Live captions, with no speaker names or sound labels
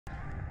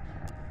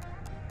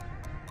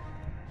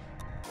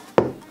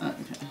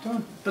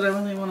doing? But I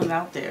really want it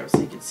out there so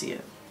you can see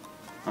it.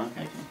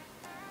 Okay.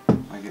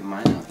 I'll get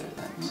mine out there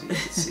then so you can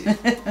see it.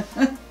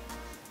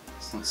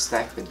 Just don't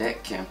stack the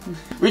deck, Kim.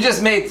 We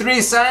just made 3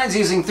 signs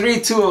using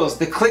 3 tools.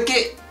 The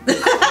Cricut, the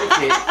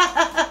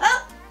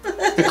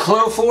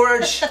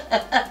Glowforge,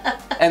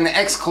 and the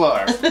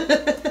Xcarve.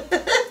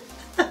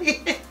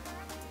 Okay.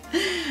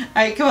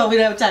 Alright, come on, we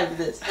don't have time for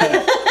this.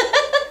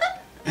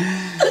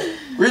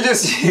 We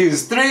just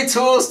used 3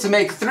 tools to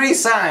make 3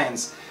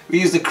 signs. We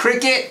used a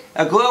Cricut,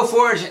 a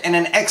Glowforge, and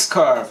an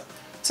Xcarve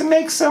to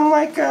make some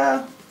like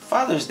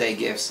Father's Day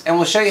gifts. And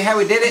we'll show you how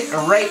we did it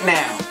right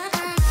now.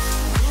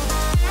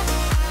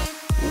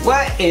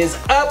 What is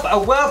up?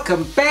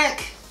 Welcome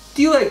back.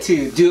 Do you like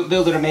to do it,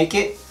 build it, or make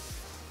it?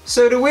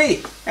 So do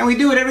we. And we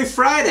do it every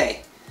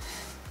Friday.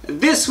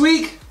 This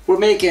week, we're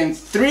making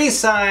 3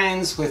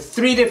 signs with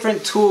 3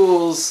 different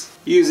tools,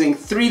 using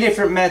 3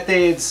 different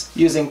methods,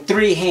 using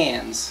 3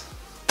 hands.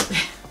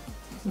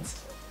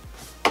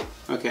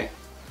 Okay.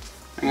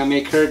 I'm gonna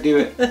make her do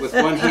it with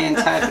one hand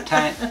tied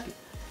behind,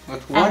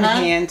 with one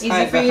hand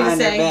tied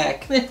behind her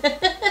back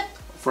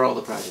for all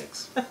the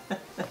projects.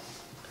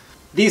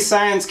 These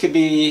signs could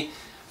be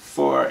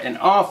for an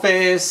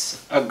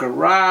office, a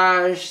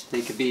garage.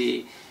 They could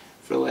be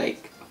for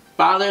like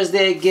Father's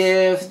Day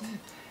gift.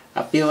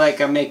 I feel like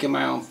I'm making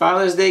my own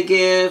Father's Day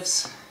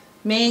gifts.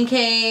 Man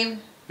cave.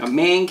 A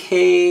man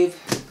cave.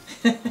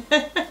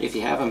 If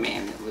you have a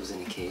man that lives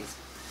in a cave.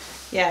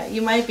 Yeah,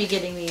 you might be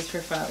getting these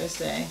for Father's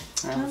Day.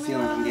 I have a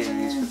feeling I'm getting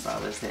these for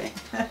Father's Day.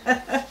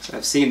 So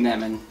I've seen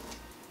them and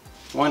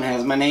one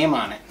has my name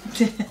on it.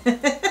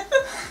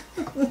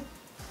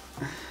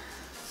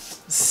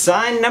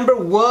 Sign number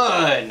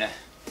 1.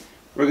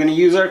 We're going to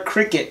use our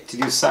Cricut to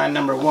do sign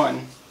number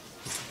 1.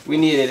 We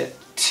needed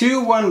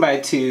 2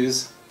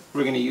 1x2s.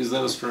 We're going to use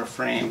those for a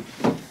frame.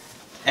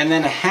 And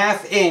then a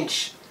 1/2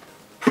 inch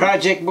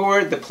project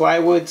board, the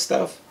plywood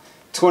stuff.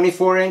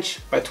 24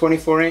 inch by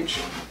 24 inch.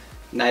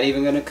 Not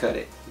even going to cut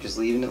it. Just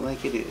leaving it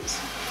like it is.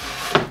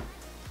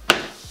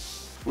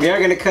 We are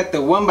going to cut the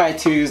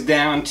 1x2s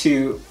down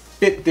to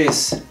fit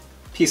this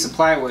piece of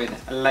plywood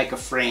like a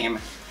frame.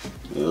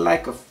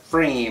 Like a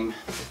frame.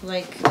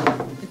 Like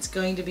it's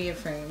going to be a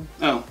frame.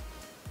 Oh.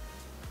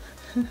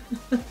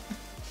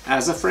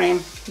 As a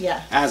frame?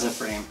 Yeah. As a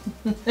frame.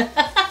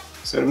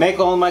 So to make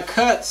all my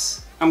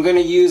cuts, I'm going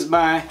to use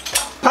my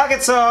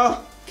pocket saw.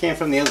 Came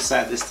from the other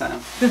side this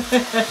time.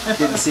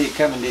 Didn't see it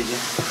coming, did you?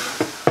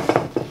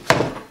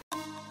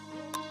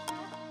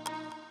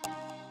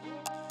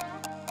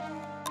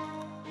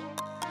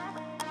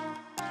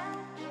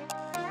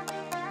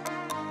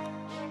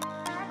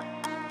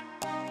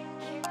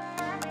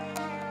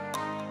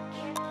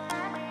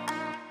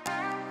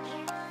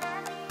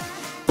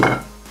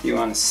 You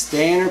want to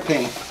stain or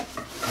paint?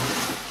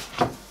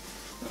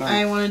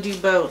 I want to do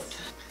both.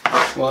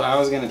 Well, I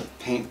was going to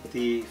paint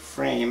the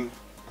frame.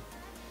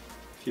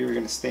 If you were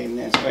going to stain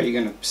this, are you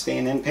going to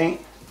stain and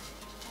paint?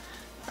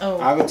 Oh.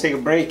 I'll go take a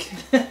break.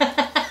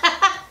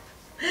 I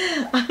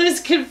was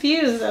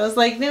confused. I was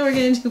like, no, we're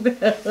going to do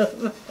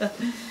both.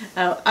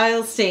 Oh,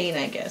 I'll stain,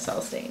 I guess.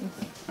 I'll stain.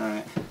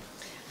 Alright.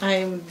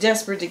 I'm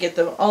desperate to get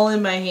them all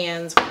in my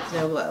hands with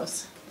no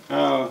gloves.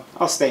 Oh,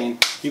 I'll stain.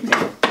 You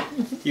paint.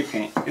 You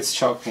paint. It's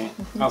chalk paint.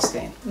 I'll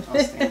stain.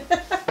 I'll stain.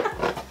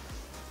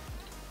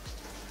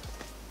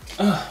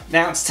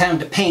 Now it's time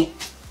to paint.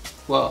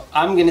 Well,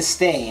 I'm gonna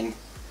stain.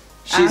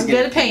 I'm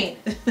gonna paint.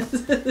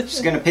 She's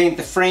gonna paint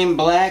the frame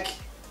black,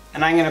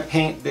 and I'm gonna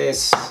paint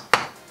this.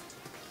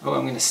 Oh,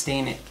 I'm gonna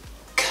stain it.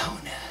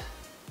 Kona.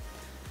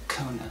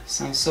 Kona.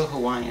 Sounds so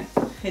Hawaiian.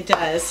 It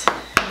does.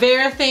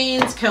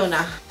 Varathane's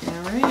Kona.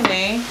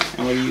 Alrighty.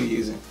 And what are you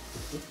using?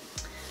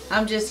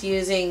 I'm just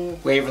using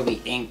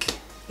Waverly ink.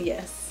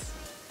 Yes.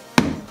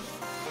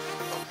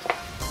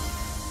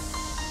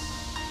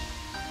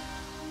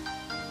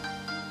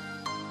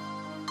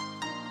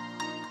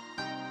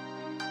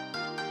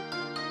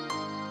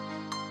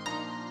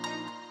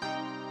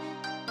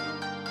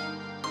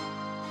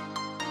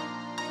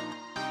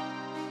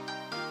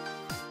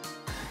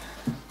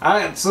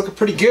 Alright, it's looking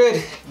pretty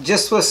good,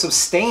 just with some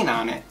stain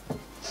on it.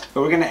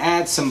 But we're gonna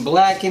add some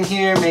black in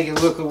here, make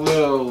it look a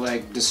little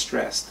like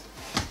distressed.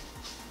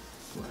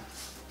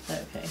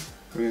 Okay.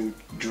 We're gonna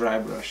dry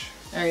brush.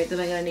 Alright, then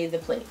I'm gonna need the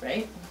plate,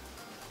 right?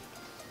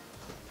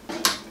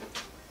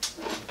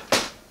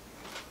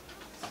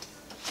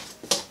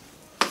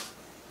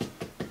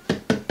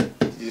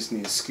 You just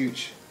need a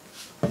scooch.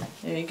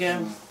 There you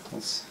go.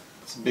 It's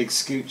a big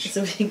scooch. It's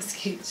a big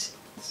scooch.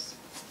 It's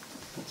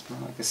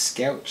more like a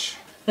scouch.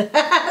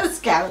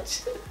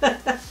 Scouch.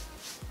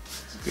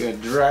 Just gonna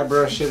dry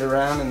brush it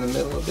around in the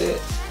middle a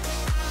bit.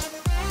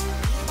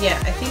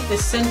 Yeah, I think the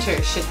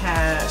center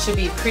should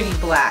be pretty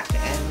black,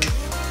 and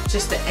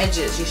just the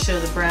edges, you show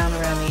the brown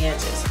around the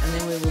edges, and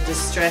then we will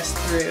distress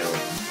through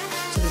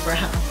to the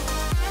brown.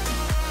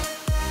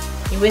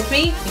 You with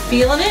me? You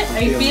feeling it?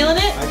 Are you feeling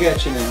it? I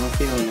got you now, I'm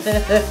feeling it.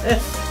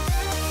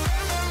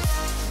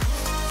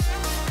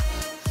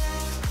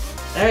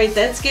 Alright,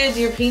 that's good.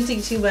 You're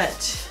painting too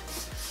much.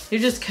 You're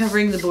just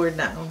covering the board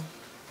now.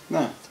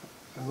 No,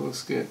 It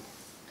looks good.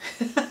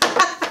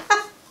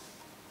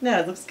 No,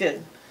 it looks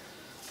good.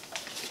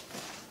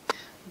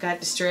 Got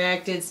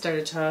distracted,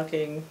 started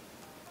talking.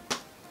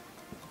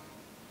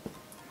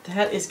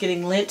 That is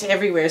getting lint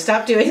everywhere.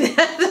 Stop doing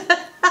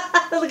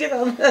that. Look at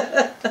all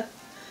that.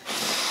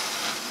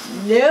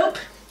 Nope.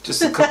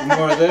 Just a couple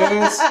more of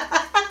those.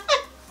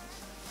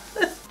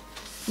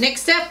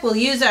 Next step, we'll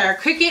use our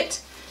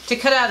Cricut to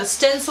cut out a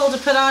stencil to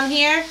put on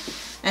here,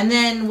 and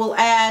then we'll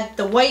add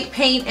the white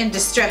paint and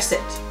distress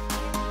it.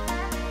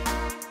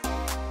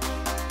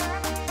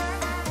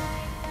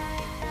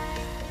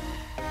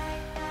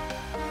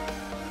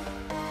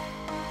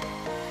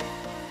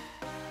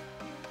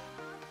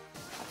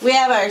 We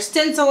have our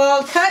stencil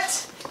all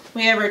cut.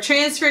 We have our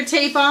transfer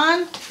tape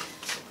on.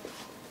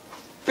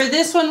 For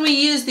this one we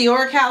use the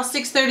Orcal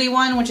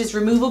 631, which is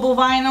removable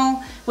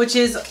vinyl, which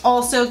is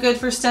also good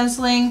for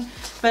stenciling.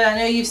 But I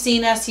know you've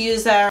seen us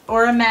use our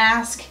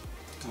Oramask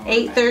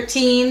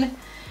 813,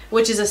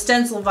 which is a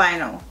stencil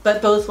vinyl,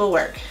 but both will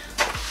work.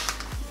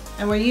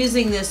 And we're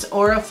using this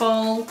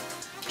Orafol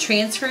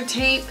transfer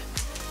tape,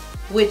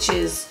 which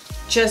is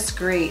just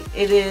great.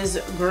 It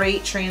is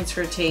great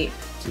transfer tape.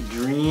 It's a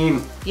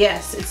dream.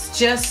 Yes, it's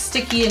just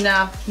sticky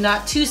enough,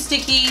 not too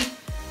sticky,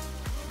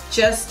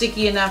 just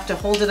sticky enough to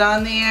hold it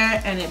on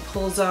there, and it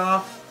pulls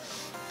off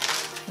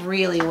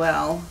really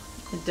well.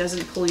 It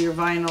doesn't pull your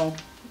vinyl,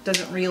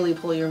 doesn't really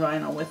pull your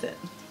vinyl with it.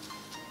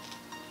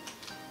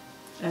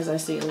 As I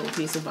see a little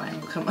piece of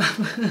vinyl come up.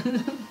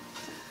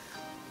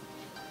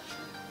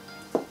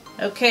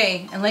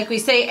 Okay, and like we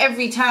say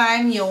every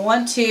time, you'll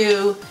want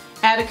to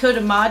add a coat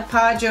of Mod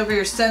Podge over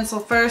your stencil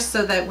first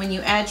so that when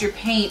you add your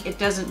paint, it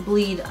doesn't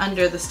bleed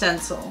under the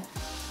stencil.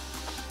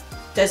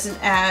 Doesn't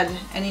add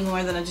any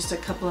more than just a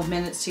couple of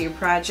minutes to your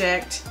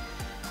project,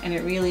 and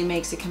it really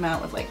makes it come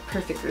out with like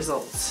perfect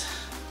results.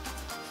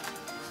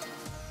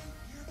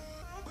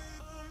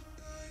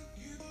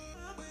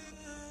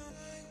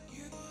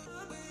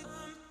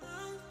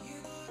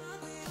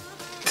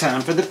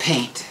 Time for the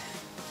paint.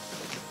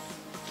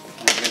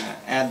 I'm gonna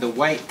add the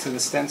white to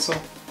the stencil.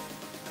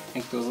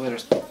 Make those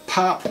letters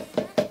pop.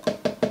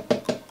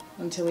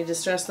 Until we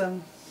distress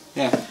them?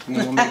 Yeah, and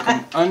then we'll make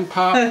them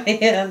unpop.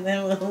 Yeah, and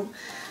then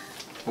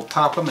We'll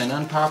pop them and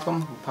unpop them.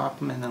 We'll pop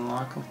them and then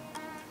lock them.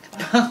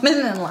 pop and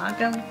then lock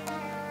them.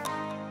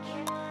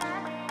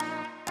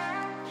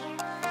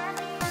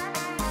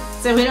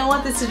 So we don't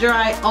want this to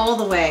dry all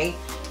the way.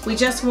 We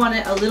just want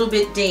it a little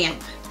bit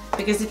damp,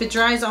 because if it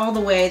dries all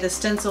the way, the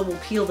stencil will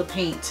peel the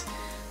paint.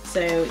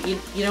 So you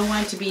don't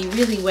want it to be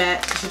really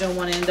wet, because you don't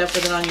want to end up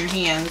with it on your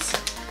hands.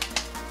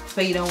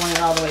 But you don't want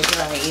it all the way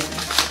dry either.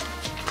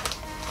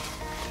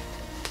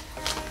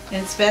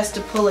 And it's best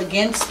to pull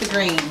against the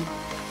grain.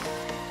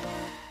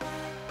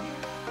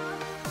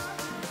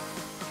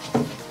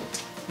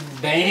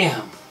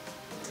 Bam!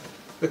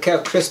 Look how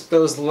crisp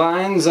those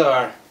lines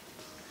are.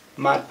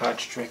 Mod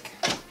Podge trick.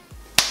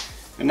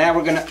 And now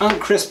we're going to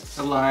uncrisp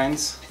the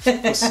lines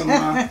with some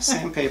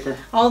sandpaper.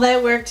 All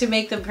that work to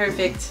make them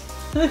perfect.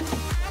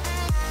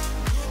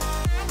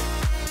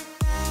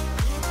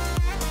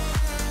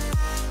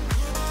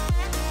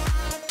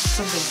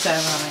 Something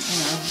sad on it, you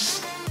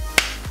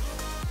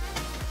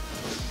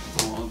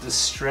know. All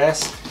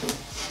distressed.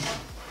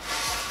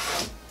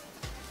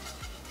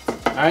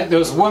 Alright,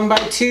 those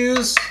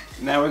 1x2s.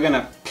 Now we're going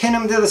to pin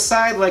them to the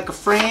side like a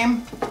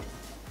frame.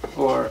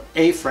 Or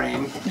a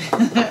frame.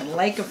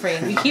 Like a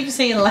frame. You keep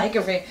saying like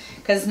a frame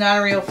because it's not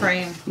a real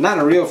frame. Not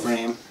a real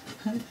frame.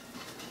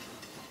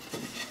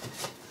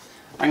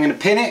 I'm going to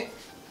pin it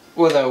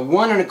with a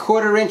 1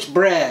 1/4 inch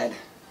brad.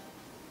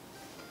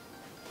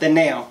 The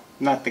nail,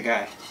 not the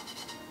guy.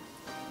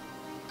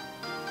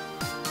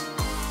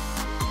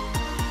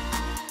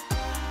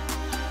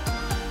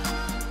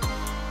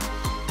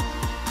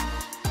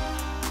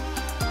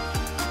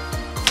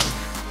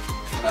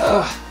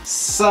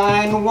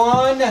 Sign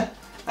 1.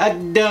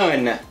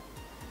 Done.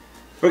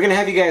 We're going to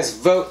have you guys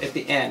vote at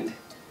the end.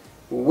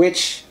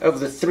 Which of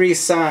the 3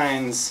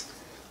 signs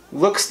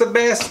looks the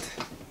best?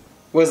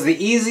 Was the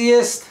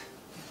easiest?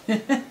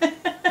 I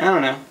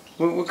don't know.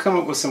 We'll come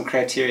up with some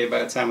criteria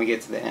by the time we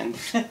get to the end.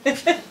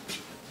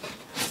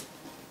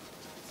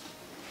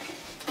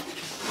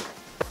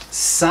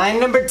 Sign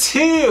number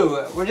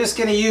 2. We're just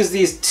going to use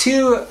these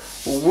 2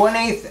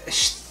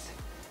 1/8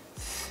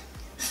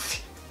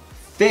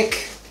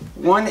 thick,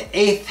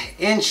 1/8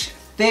 inch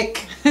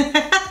thick.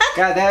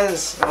 God, that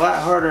is a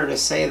lot harder to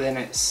say than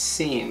it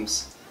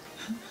seems.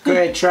 Go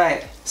ahead, try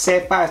it. Say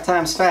it 5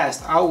 times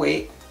fast. I'll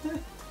wait.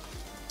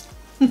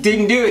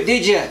 Didn't do it,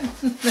 did ya?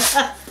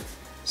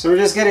 So we're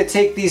just gonna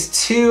take these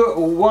 2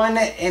 1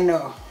 and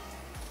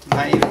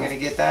not even gonna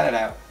get that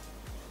out.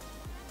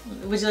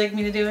 Would you like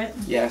me to do it?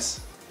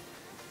 Yes.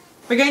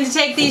 We're going to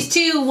take these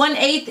 2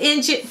 1/8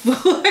 inch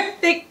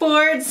thick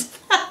boards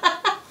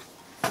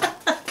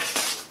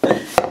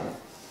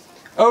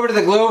over to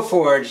the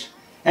Glowforge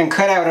and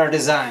cut out our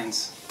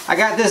designs. I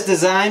got this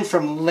design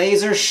from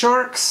Laser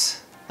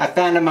Sharks. I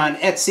found them on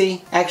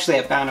Etsy. Actually,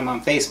 I found them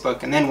on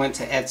Facebook and then went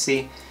to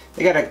Etsy.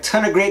 They got a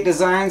ton of great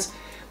designs.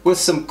 with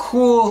some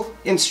cool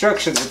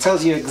instructions. It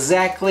tells you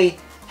exactly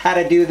how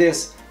to do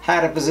this,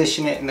 how to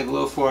position it in the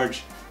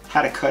Glowforge,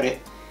 how to cut it,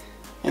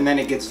 and then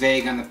it gets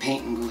vague on the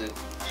paint and glue.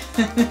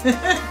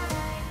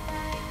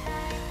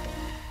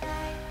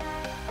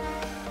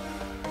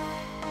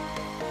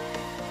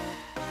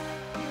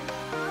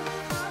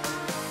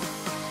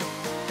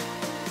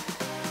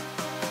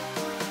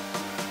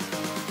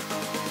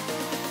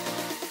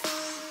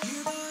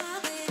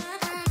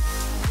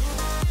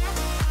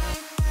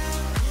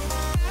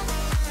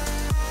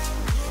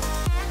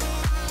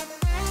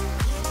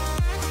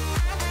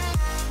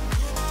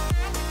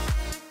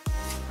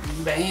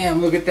 Bam,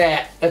 look at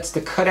that. That's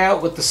the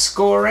cutout with the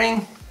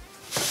scoring.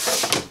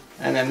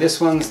 And then this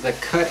one's the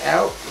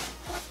cutout.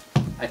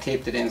 I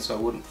taped it in so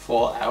it wouldn't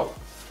fall out.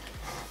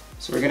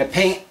 So we're gonna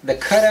paint the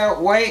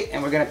cutout white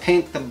and we're gonna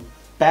paint the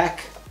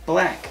back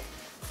black.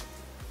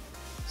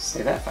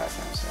 Say that 5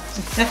 times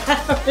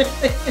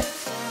fast.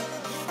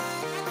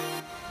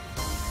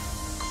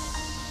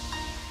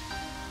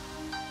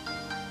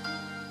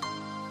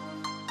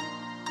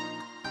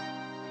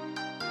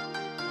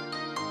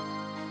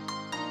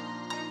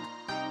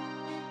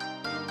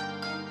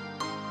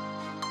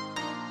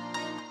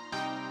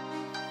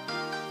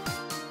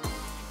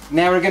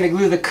 Now we're going to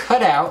glue the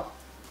cutout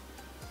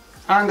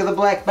onto the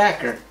black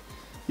backer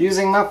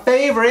using my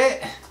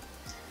favorite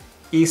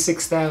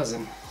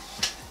E6000.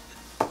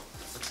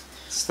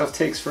 Stuff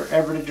takes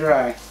forever to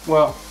dry.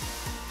 Well,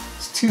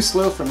 it's too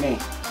slow for me.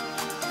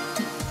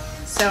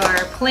 So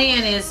our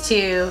plan is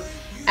to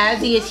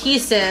add the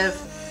adhesive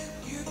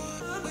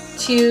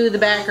to the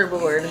backer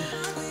board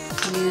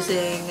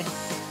using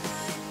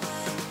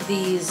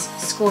these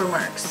score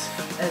marks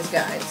as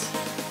guides.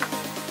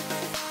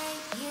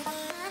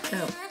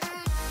 Oh.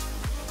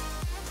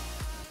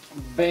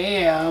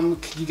 Bam!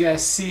 Can you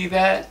guys see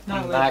that?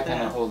 Not I'm like not that.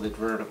 gonna hold it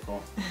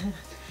vertical.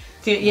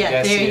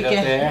 Yeah, there you go.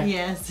 There?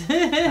 Yes.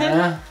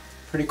 Huh?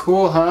 Pretty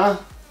cool, huh?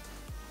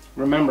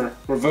 Remember,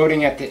 we're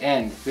voting at the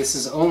end. This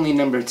is only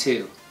number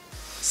 2.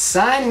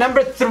 Sign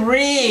number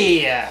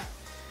 3!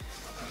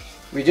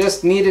 We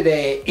just needed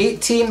a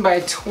 18 by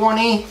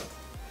 20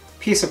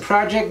 piece of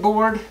project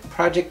board,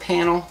 project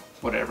panel,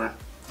 whatever.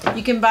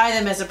 You can buy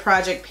them as a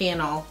project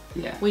panel.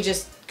 Yeah. We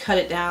just cut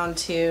it down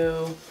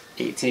to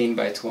 18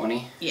 by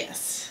 20.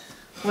 Yes.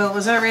 Well, it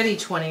was already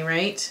 20,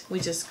 right? We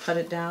just cut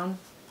it down.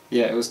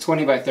 Yeah, it was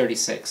 20 by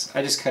 36.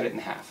 I just cut it in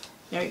half.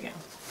 There you go.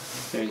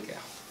 There you go.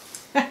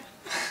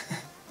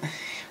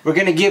 We're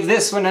gonna give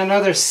this one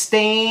another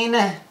stain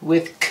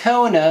with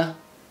Kona.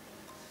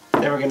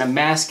 Then we're gonna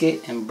mask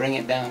it and bring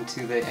it down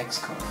to the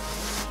Xcarve.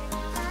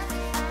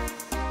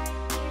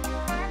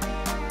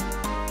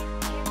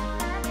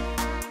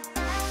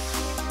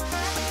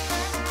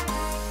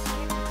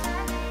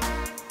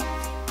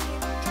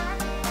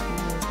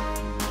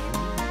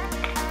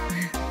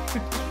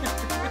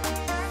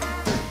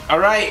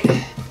 Alright,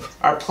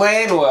 our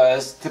plan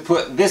was to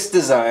put this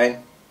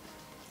design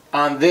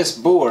on this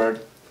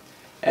board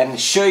and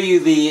show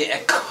you the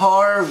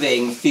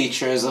carving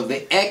features of the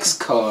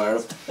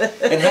Xcarve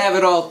and have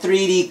it all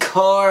 3D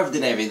carved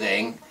and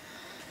everything.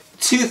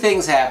 2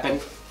 things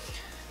happened.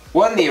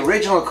 One, the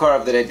original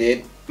carve that I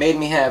did made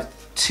me have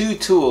 2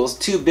 tools,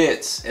 2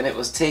 bits, and it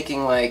was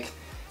taking like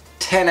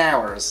 10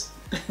 hours.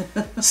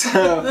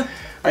 So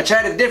I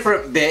tried a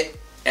different bit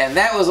and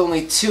that was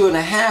only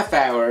 2.5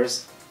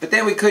 hours. But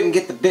then we couldn't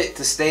get the bit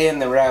to stay in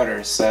the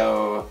router,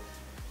 so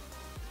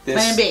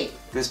Plan B.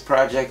 This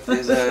project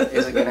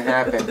isn't going to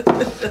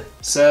happen.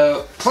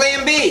 So,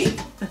 Plan B!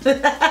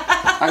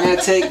 I'm going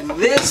to take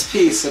this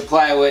piece of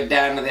plywood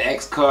down to the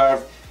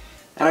Xcarve,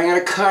 and I'm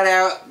going to cut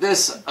out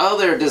this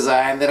other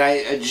design that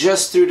I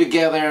just threw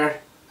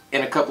together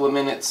in a couple of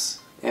minutes,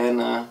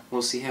 and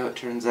we'll see how it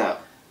turns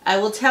out. I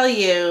will tell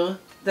you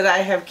that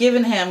I have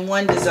given him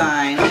one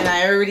design, and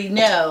I already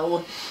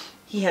know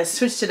he has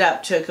switched it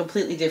up to a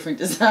completely different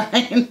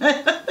design.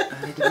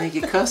 I had to make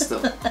it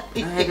custom. I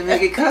had to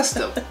make it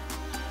custom.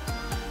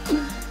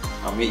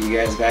 I'll meet you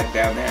guys back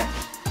down there.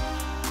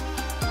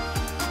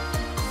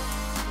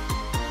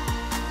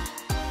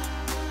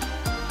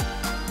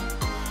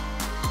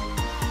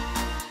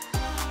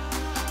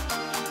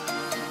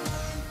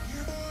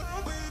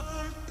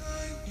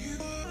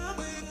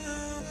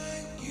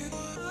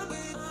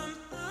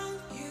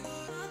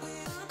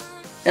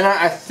 And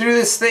I threw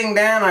this thing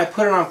down and I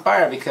put it on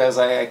fire because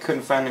I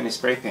couldn't find any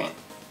spray paint.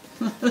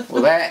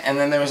 Well, that, and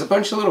then there was a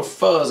bunch of little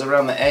fuzz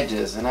around the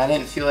edges, and I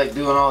didn't feel like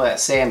doing all that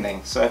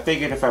sanding. So I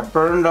figured if I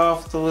burned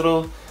off the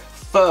little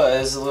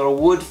fuzz, the little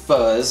wood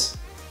fuzz,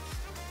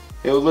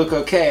 it would look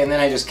okay, and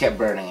then I just kept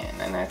burning it,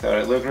 and I thought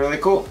it looked really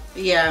cool.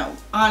 Yeah,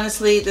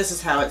 honestly, this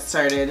is how it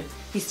started.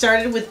 He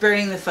started with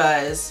burning the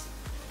fuzz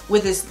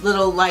with his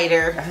little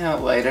lighter.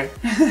 Lighter.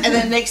 And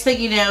then next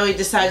thing you know, he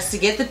decides to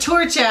get the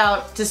torch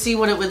out to see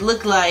what it would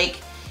look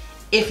like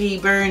if he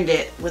burned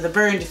it with a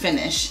burned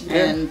finish.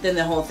 Yeah. And then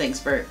the whole thing's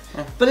burnt.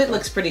 Yeah. But it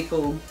looks pretty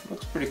cool.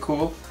 Looks pretty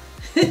cool.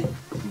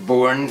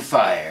 Born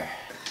fire.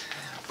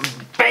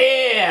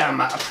 Bam!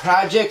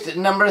 Project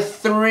number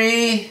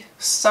 3.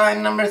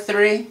 Sign number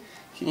 3.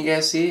 Can you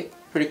guys see it?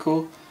 Pretty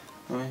cool.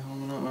 Let me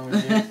hold it up over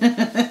here.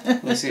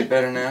 Let me see it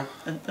better now.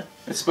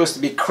 It's supposed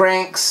to be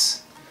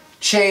cranks,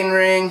 chain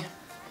ring,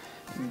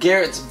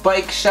 Garrett's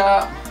bike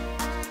shop.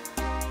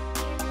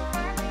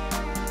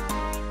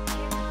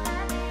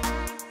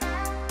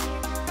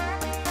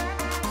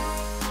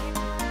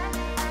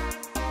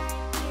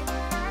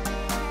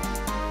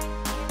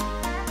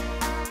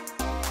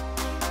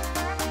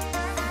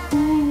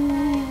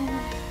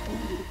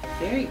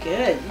 Very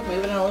good. You're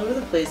moving all over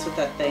the place with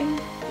that thing.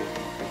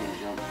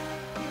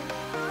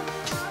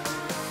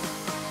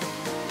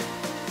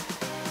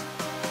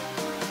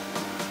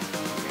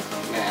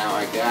 Now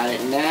I got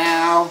it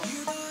now.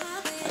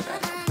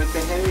 But the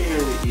heavier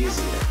the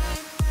easier.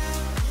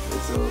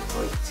 It's a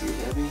little like too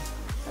heavy.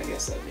 I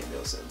guess that made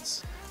no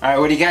sense. Alright,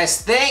 what do you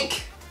guys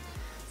think?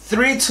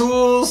 3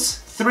 tools,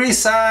 3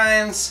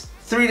 signs,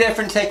 3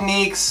 different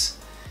techniques.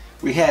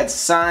 We had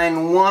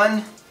sign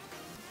 1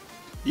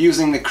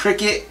 using the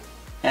Cricut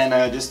and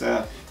just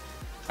a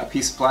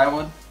piece of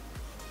plywood.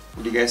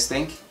 What do you guys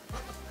think?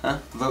 Huh?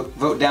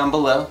 Vote down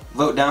below.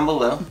 Vote down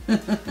below.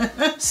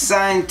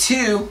 Sign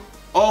 2,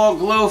 all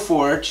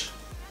Glowforge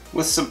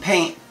with some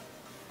paint.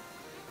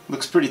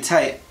 Looks pretty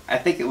tight. I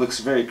think it looks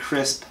very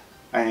crisp.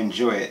 I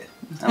enjoy it.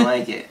 I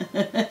like it.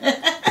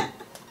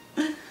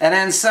 And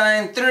then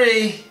sign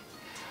 3,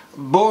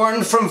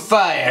 born from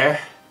fire.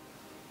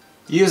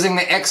 Using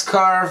the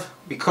Xcarve,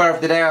 we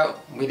carved it out.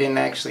 We didn't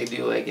actually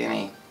do like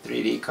any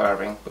 3D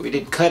carving, but we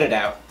did cut it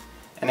out.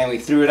 And then we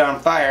threw it on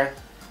fire.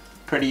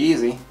 Pretty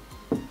easy.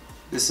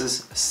 This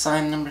is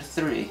sign number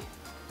 3.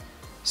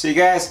 So you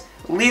guys,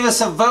 leave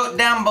us a vote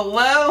down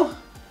below.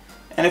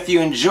 And if you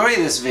enjoy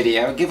this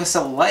video, give us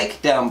a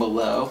like down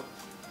below.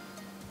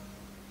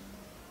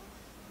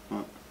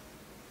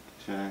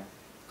 Should I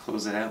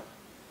close it out?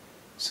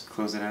 Just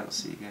close it out.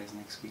 See you guys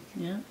next week.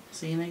 Yeah,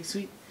 see you next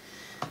week.